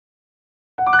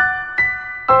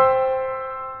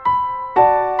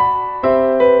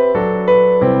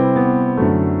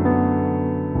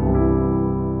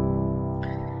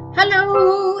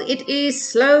It is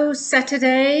slow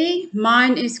Saturday.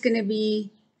 Mine is going to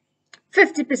be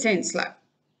 50% slow.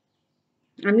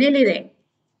 I'm nearly there.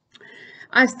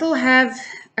 I still have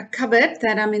a cupboard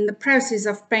that I'm in the process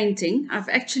of painting. I've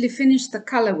actually finished the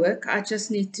color work. I just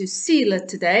need to seal it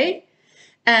today.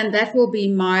 And that will be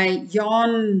my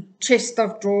yarn chest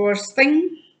of drawers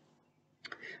thing.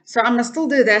 So I'm going to still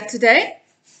do that today.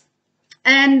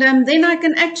 And then I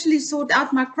can actually sort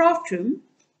out my craft room,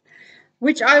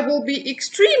 which I will be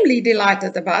extremely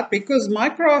delighted about because my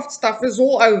craft stuff is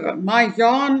all over. My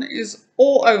yarn is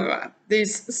all over.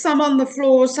 There's some on the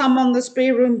floor, some on the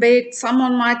spare room bed, some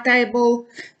on my table,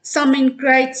 some in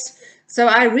crates. So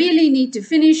I really need to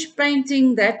finish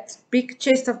painting that big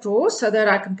chest of drawers so that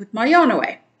I can put my yarn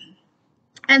away.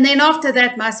 And then after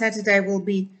that, my Saturday will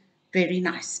be very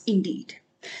nice indeed.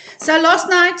 So last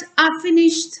night I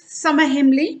finished Summer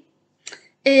Hemley.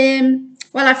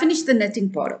 Well, I finished the knitting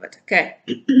part of it, okay.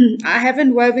 I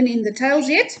haven't woven in the tails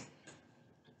yet,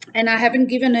 and I haven't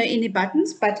given her any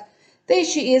buttons, but there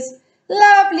she is.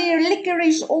 Lovely,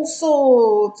 licorice, all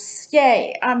sorts.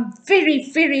 Yay, I'm very,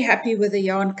 very happy with the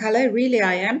yarn color, really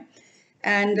I am.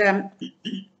 And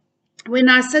when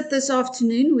I sit this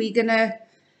afternoon, we're going to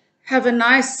have a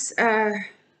nice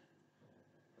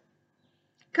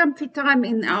comfy time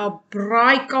in our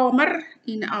breikamer,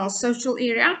 in our social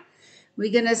area.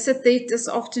 We're going to sit there this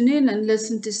afternoon and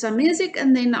listen to some music,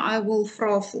 and then I will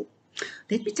fravel.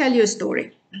 Let me tell you a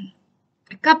story.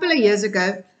 A couple of years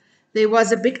ago, there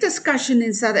was a big discussion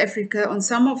in South Africa on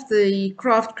some of the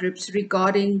craft groups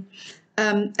regarding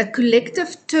a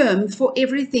collective term for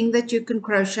everything that you can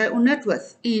crochet or knit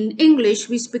with. In English,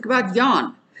 we speak about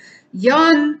yarn.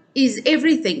 Yarn is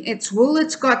everything. It's wool,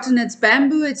 it's cotton, it's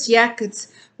bamboo, it's yak,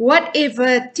 it's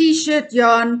whatever, t-shirt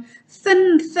yarn,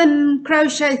 thin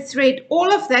crochet thread,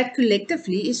 all of that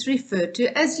collectively is referred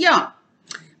to as yarn.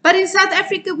 But in South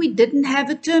Africa, we didn't have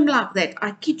a term like that.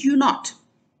 I kid you not.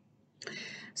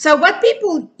 So what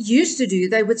people used to do,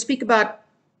 they would speak about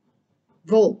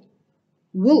wool.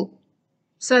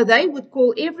 So they would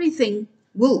call everything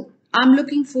wool. I'm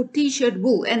looking for t-shirt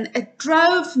wool, and it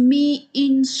drove me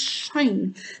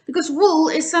insane because wool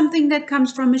is something that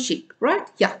comes from a sheep, right?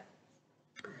 Yeah.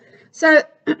 So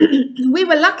we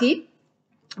were lucky.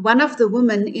 One of the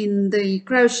women in the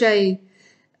crochet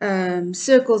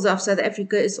circles of South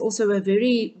Africa is also a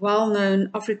very well-known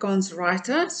Afrikaans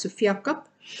writer, Sophia Kap,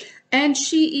 and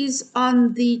she is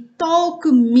on the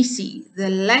Taalkommissie, the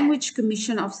Language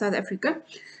Commission of South Africa.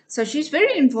 So she's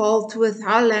very involved with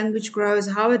how language grows,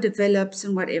 how it develops,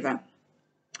 and whatever.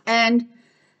 And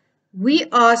we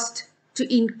asked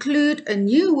to include a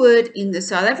new word in the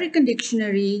South African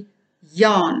dictionary,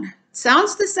 yarn.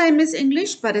 Sounds the same as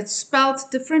English, but it's spelled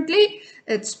differently.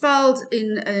 It's spelled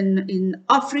in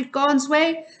Afrikaans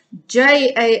way,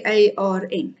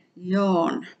 J-A-A-R-N,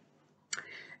 yarn.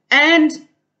 And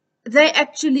they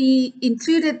actually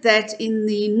included that in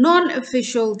the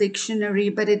non-official dictionary,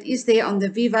 but it is there on the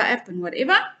Viva app and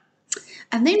whatever.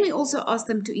 And then we also asked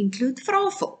them to include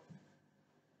fravel.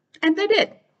 And they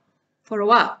did, for a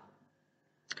while.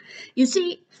 You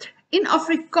see, in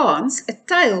Afrikaans, a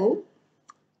tail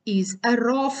is a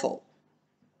rafel.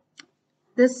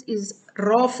 This is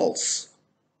rafels.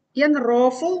 Een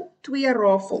rafel, twee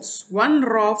rafels. One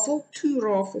rafel, two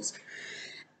rafels.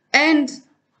 And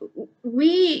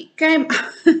we came,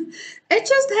 it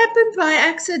just happened by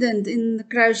accident in the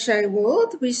crochet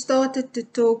world. We started to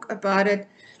talk about it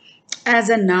as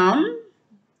a noun.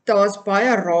 Daar's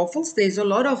baie rafels. There's a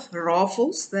lot of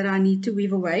rafels that I need to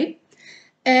weave away.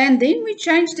 And then we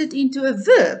changed it into a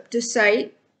verb to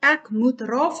say, ek moet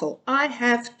rafel. I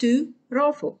have to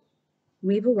rafel.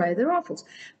 Weave away the rafels.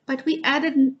 But we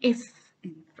added an F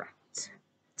in front.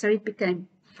 So it became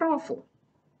fravel.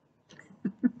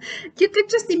 You can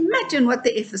just imagine what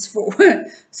the F is for.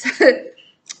 So,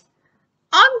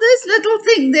 on this little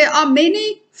thing, there are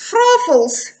many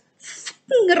fravels,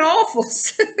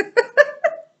 rafels.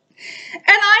 And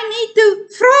I need to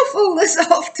fravel this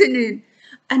afternoon.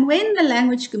 And when the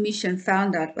Language Commission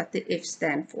found out what the F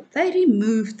stand for, they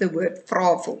removed the word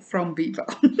fravel from Viva.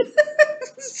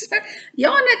 So,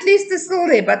 yarn at least is still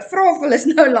there, but fravel is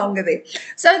no longer there.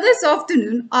 So this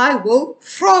afternoon, I will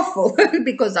fravel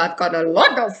because I've got a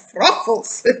lot of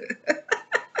fravels.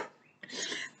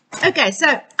 Okay, so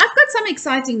I've got some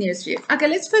exciting news for you. Okay,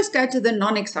 let's first go to the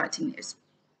non-exciting news.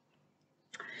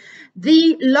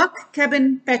 The lock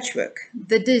cabin patchwork.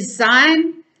 The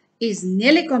design is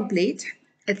nearly complete.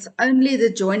 It's only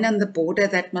the join and the border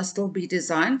that must still be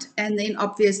designed. And then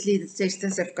obviously the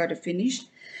testers have got to finish.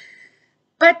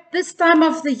 But this time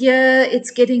of the year,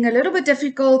 it's getting a little bit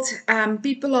difficult.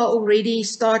 People are already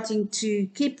starting to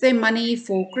keep their money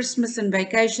for Christmas and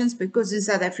vacations, because in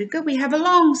South Africa, we have a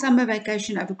long summer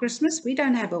vacation over Christmas. We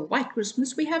don't have a white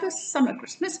Christmas, we have a summer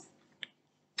Christmas.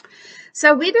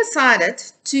 So we decided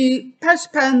to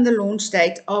postpone the launch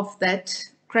date of that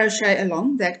crochet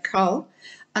along, that cull,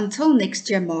 until next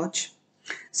year, March.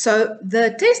 So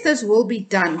the testers will be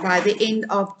done by the end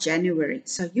of January.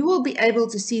 So you will be able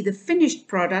to see the finished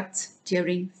products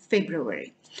during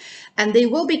February. And there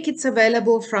will be kits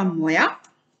available from Moya,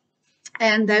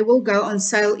 and they will go on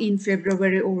sale in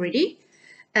February already.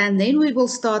 And then we will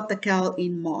start the cowl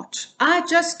in March. I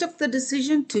just took the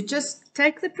decision to just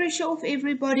take the pressure off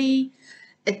everybody.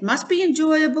 It must be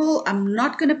enjoyable. I'm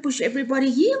not going to push everybody.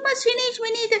 You must finish.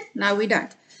 We need it. No, we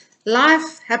don't.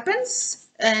 Life happens,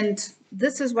 and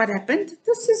this is what happened.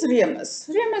 This is Remus.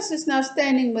 Remus is now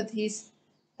standing with his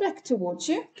back towards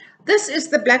you. This is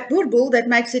the black burbull that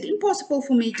makes it impossible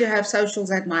for me to have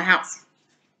socials at my house,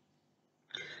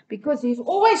 because he's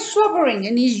always slobbering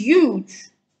and he's huge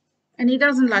and he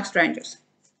doesn't like strangers.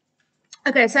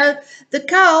 Okay, so the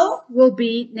cowl will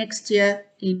be next year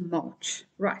in March.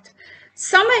 Right.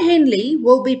 Summer Henley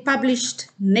will be published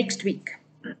next week.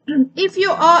 If you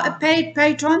are a paid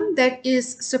patron that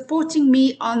is supporting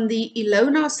me on the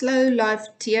Ilona Slow Life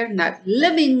tier, no,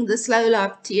 Living the Slow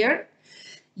Life tier,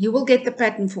 you will get the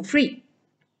pattern for free.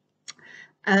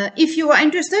 If you are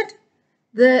interested,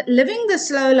 the Living the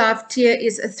Slow Life tier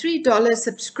is a $3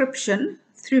 subscription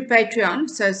through Patreon,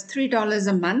 so it's $3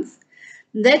 a month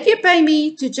that you pay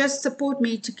me to just support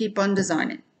me to keep on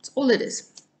designing. That's all it is.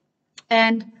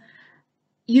 And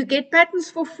you get patterns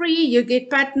for free. You get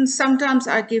patterns. Sometimes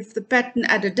I give the pattern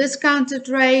at a discounted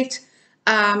rate.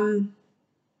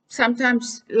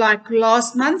 Sometimes, like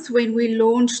last month when we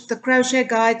launched the Crochet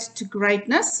Guide to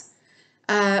Greatness,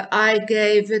 I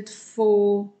gave it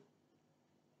for,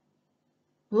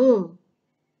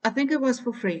 I think it was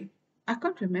for free. I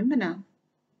can't remember now.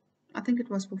 I think it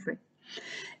was for free.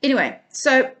 Anyway,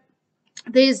 so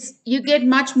you get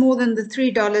much more than the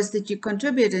 $3 that you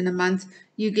contribute in a month.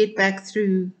 You get back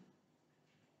through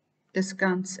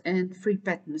discounts and free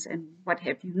patterns and what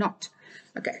have you not.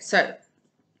 Okay, so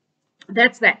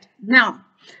that's that. Now,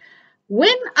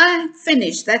 when I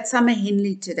finish that Summer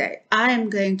Henley today, I am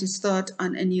going to start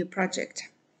on a new project.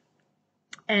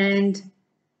 And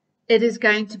it is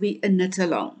going to be a knit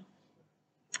along.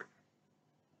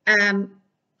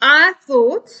 I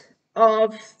thought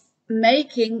of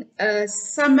making a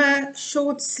summer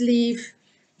short sleeve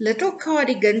little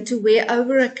cardigan to wear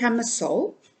over a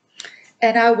camisole,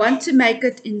 and I want to make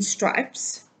it in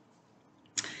stripes.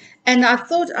 And I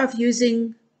thought of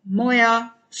using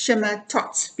Moya shimmer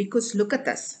tots, because look at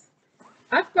this.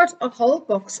 I've got a whole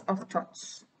box of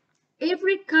tots.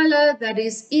 Every color that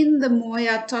is in the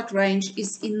Moya tot range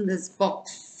is in this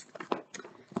box.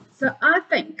 So I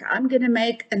think I'm going to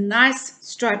make a nice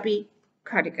stripy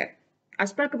cardigan. I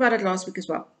spoke about it last week as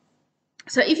well.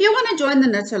 So if you want to join the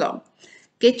knit along,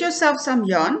 get yourself some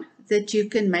yarn that you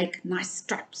can make nice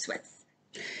stripes with.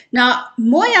 Now,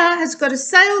 Moya has got a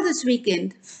sale this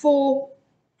weekend for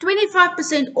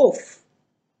 25% off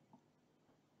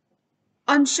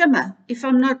on shimmer, if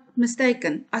I'm not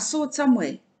mistaken. I saw it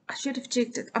somewhere. I should have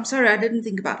checked it. I'm sorry, I didn't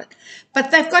think about it. But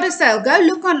they've got a sale. Go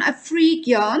look on a Freak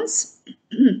Yarns.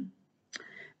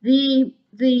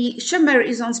 The shimmer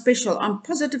is on special. I'm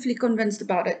positively convinced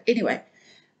about it. Anyway,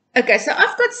 okay, so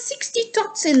I've got 60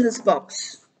 tots in this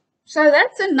box. So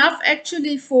that's enough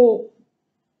actually for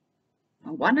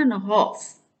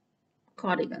 1.5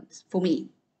 cardigans for me,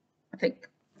 I think.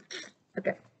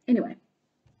 Okay, anyway.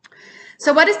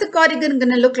 So what is the cardigan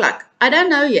going to look like? I don't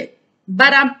know yet,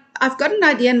 but I've got an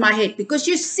idea in my head, because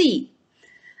you see,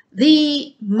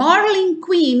 the Marling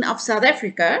Queen of South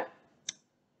Africa,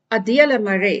 Adela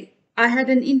Marais, I had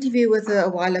an interview with her a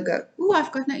while ago. Oh,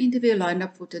 I've got no interview lined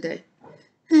up for today.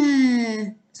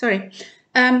 Sorry.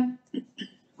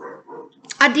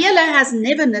 Adela has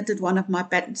never knitted one of my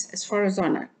patterns, as far as I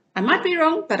know. I might be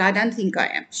wrong, but I don't think I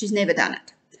am. She's never done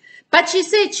it. But she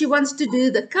said she wants to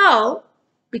do the cowl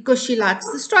because she likes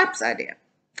the stripes idea.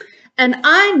 And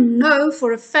I know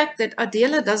for a fact that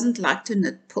Adela doesn't like to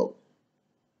knit pull.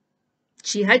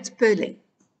 She hates purling.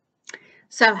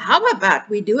 So how about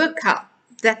we do a cowl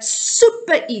that's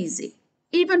super easy,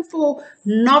 even for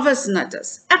novice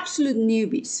knitters, absolute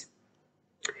newbies.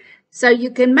 So you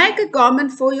can make a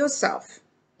garment for yourself.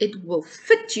 It will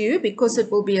fit you because it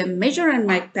will be a measure and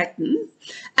make pattern,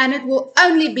 and it will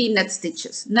only be knit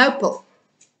stitches, no pull.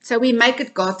 So we make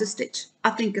it garter stitch.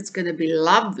 I think it's going to be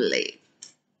lovely.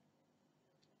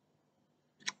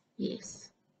 Yes.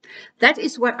 that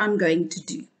is what I'm going to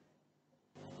do.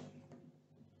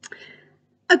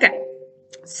 Okay,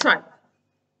 so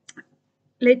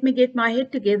let me get my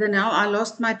head together now. I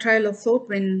lost my trail of thought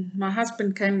when my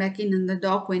husband came back in and the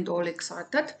dog went all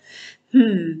excited.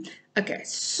 Okay,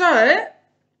 so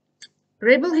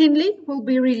Rebel Henley will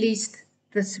be released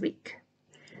this week.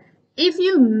 If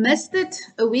you missed it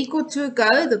a week or two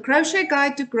ago, the Crochet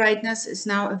Guide to Greatness is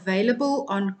now available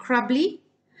on Crubly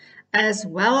as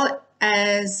well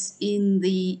as in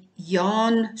the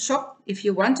yarn shop. If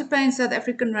you want to pay in South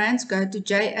African rands, go to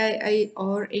jaarn.co.za.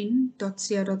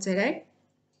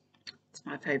 It's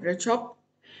my favorite shop.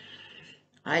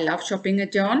 I love shopping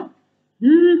at yarn.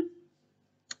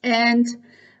 And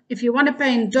if you want to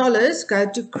pay in dollars, go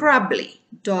to crubly.com.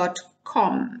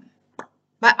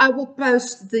 But I will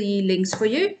post the links for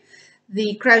you.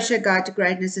 The Crochet Guide to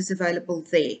Greatness is available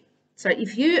there. So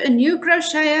if you're a new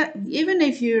crocheter, even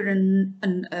if you're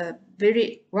a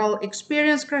very well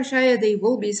experienced crocheter, there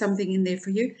will be something in there for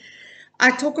you.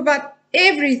 I talk about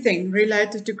everything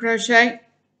related to crochet,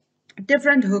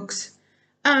 different hooks,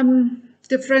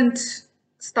 different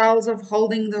styles of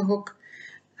holding the hook,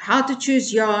 how to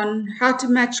choose yarn, how to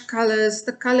match colors,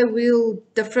 the color wheel,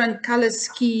 different color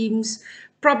schemes,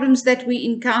 problems that we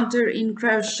encounter in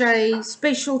crochet,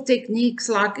 special techniques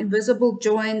like invisible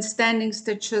joins, standing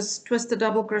stitches, twisted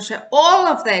double crochet, all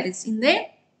of that is in there.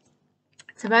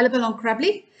 It's available on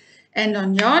Crubly and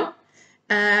on yarn.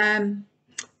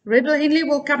 Rebel Henley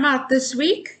will come out this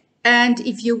week, and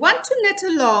if you want to knit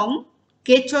along,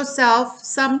 get yourself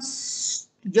some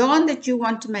yarn that you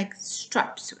want to make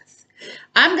straps with.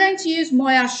 I'm going to use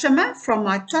Moya Shimmer from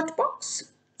my tot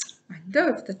box. I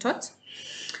love the tot.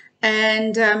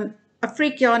 And a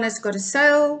Freak Yarn has got a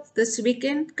sale this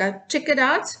weekend. Go check it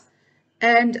out.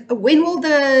 And when will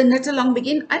the knit along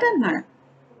begin? I don't know.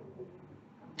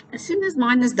 As soon as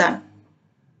mine is done.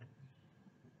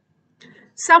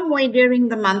 Somewhere during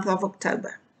the month of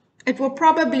October. It will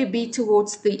probably be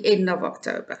towards the end of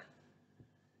October.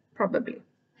 Probably.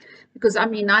 Because, I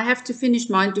mean, I have to finish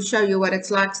mine to show you what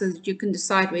it's like so that you can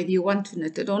decide whether you want to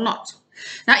knit it or not.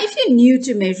 Now, if you're new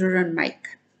to measure and make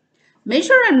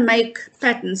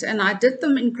patterns, and I did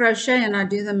them in crochet and I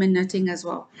do them in knitting as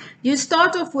well. You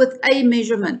start off with a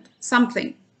measurement,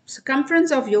 something.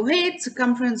 Circumference of your head,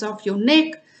 circumference of your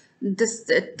neck.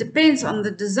 It depends on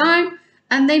the design.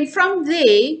 And then from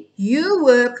there, you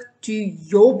work to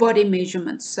your body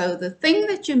measurements. So the thing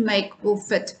that you make will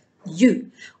fit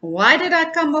you. Why did I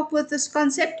come up with this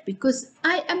concept? Because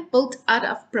I am built out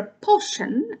of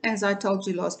proportion, as I told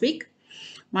you last week.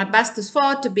 My bust is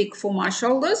far too big for my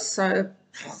shoulders, so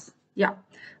yeah,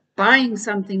 buying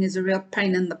something is a real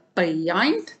pain in the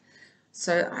behind.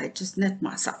 So I just knit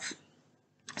myself.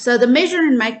 So the measure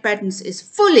and make patterns is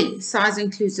fully size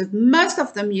inclusive. Most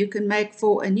of them you can make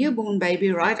for a newborn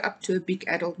baby right up to a big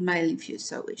adult male if you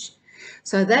so wish.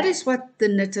 So that is what the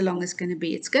knit along is going to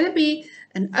be. It's going to be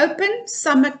an open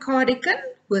summer cardigan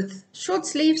with short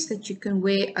sleeves that you can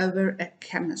wear over a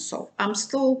camisole. I'm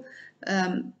still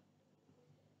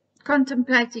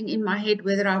contemplating in my head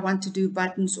whether I want to do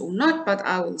buttons or not, but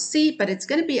I will see. But it's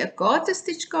going to be a garter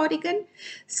stitch cardigan,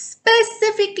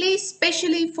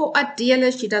 especially for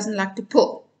Adela. She doesn't like to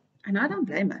pull, and I don't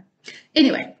blame her.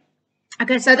 Anyway,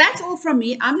 okay, so that's all from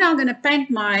me. I'm now going to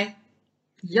paint my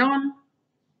yarn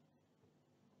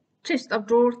chest of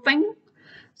drawer thing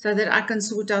so that I can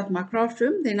sort out my craft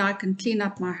room. Then I can clean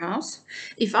up my house.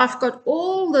 If I've got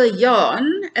all the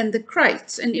yarn and the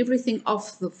crates and everything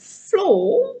off the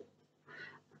floor,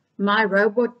 my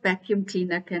robot vacuum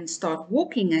cleaner can start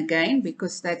walking again,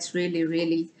 because that's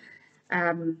really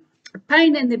a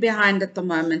pain in the behind at the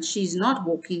moment. She's not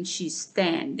walking, she's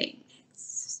standing.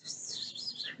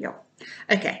 Yeah.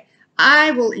 Okay,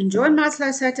 I will enjoy my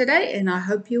slow Saturday, and I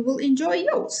hope you will enjoy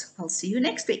yours. I'll see you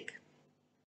next week.